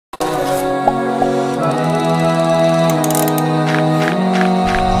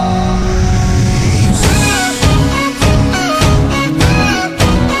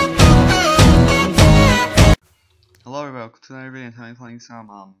for another video. I'm playing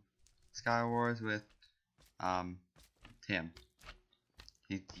some Sky Wars with Tim.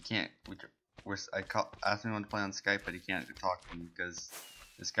 He can't. Asked him to play on Skype, but he can't talk to me because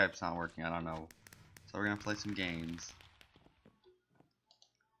the Skype's not working. I don't know. So we're gonna play some games.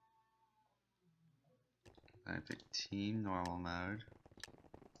 I pick team normal mode.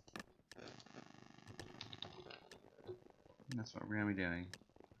 And that's what we're gonna be doing.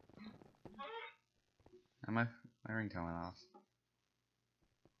 And my ringtone went off.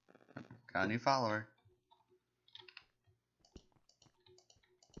 Got a new follower.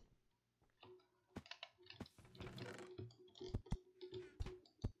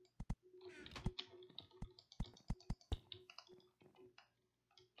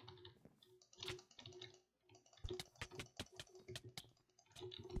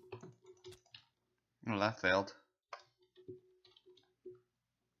 Oh, that failed.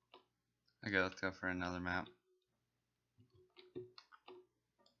 Okay, let's go for another map.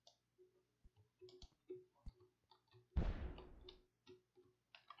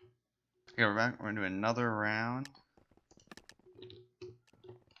 Okay, we're back. We're gonna do another round.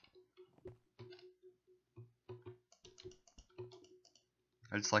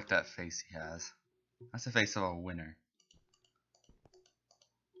 I just like that face he has. That's the face of a winner.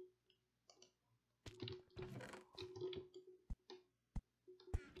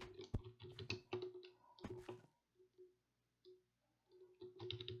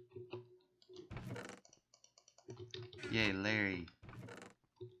 Yay, Larry.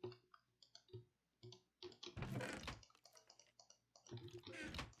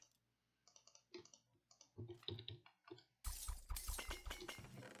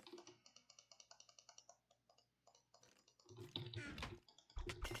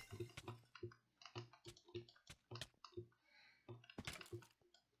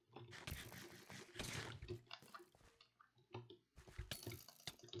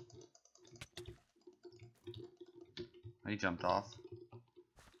 He jumped off.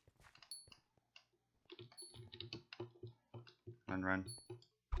 Run, run.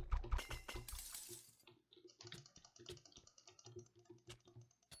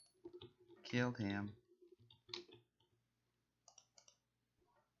 Killed him.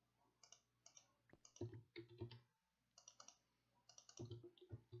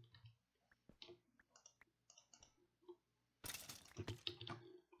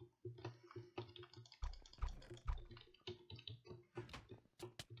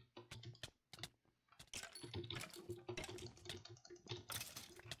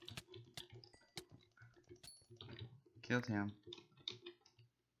 Killed him.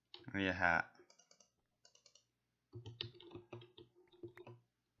 Oh, yeah, hat.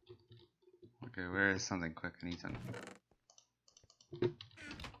 Okay, where is something quick? I need something.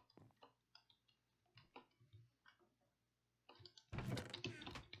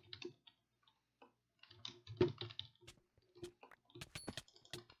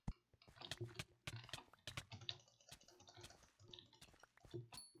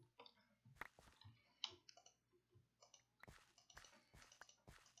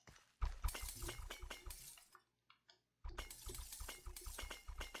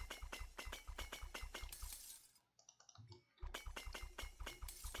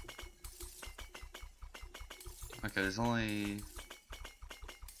 Okay, there's only...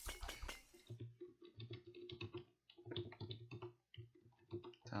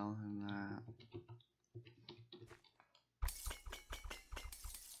 Tell him that.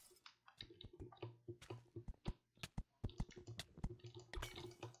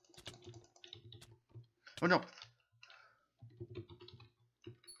 Oh no!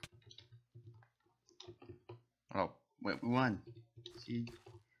 Oh, wait, we won. See?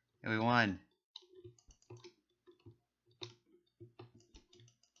 Yeah, we won.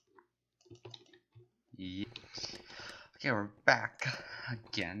 Yeah. Okay, we're back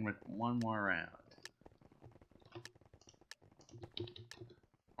again with one more round.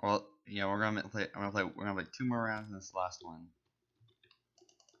 Well, yeah, we're gonna play 2 more rounds in this last one.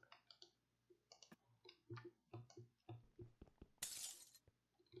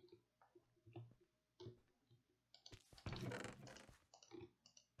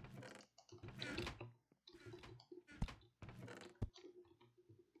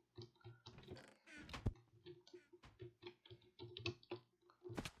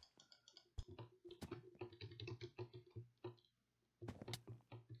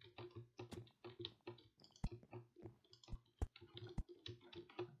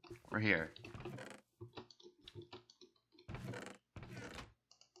 We're here.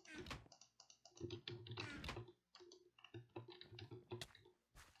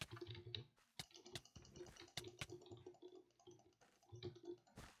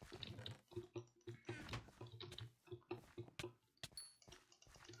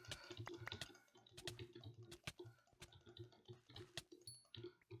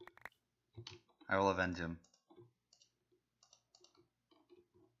 I will avenge him.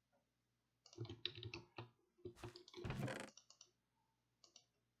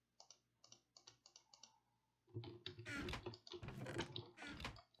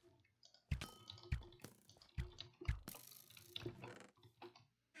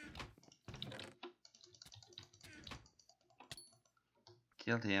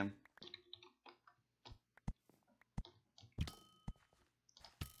 Killed him.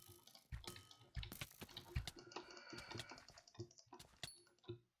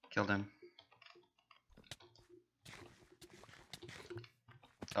 Killed him.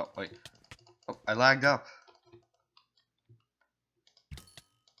 Oh, wait. Oh, I lagged up.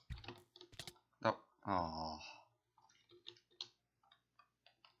 Oh, oh.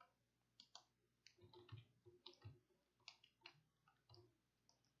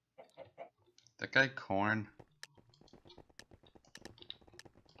 That guy corn.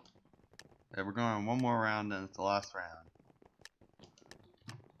 Yeah, we're going one more round and it's the last round.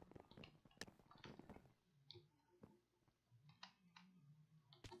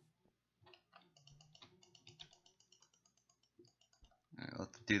 Alright,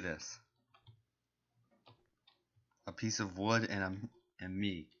 let's do this. A piece of wood and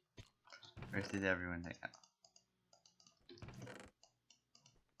me. Where did everyone hang out?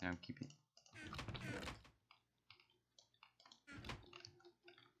 Yeah, I'm keeping.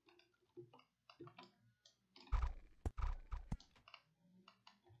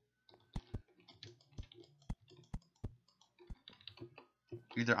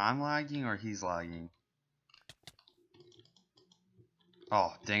 Either I'm lagging or he's lagging.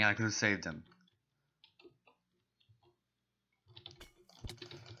 Oh, dang it, I could have saved him.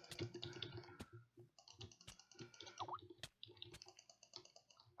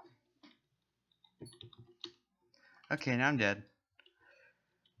 Okay, now I'm dead.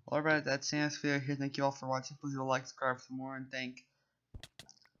 Well, alright, that's the end of this video here. Thank you all for watching. Please leave a like, subscribe for more, and thanks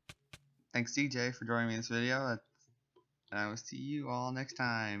CJ for joining me in this video. And I will see you all next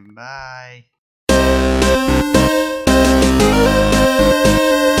time. Bye.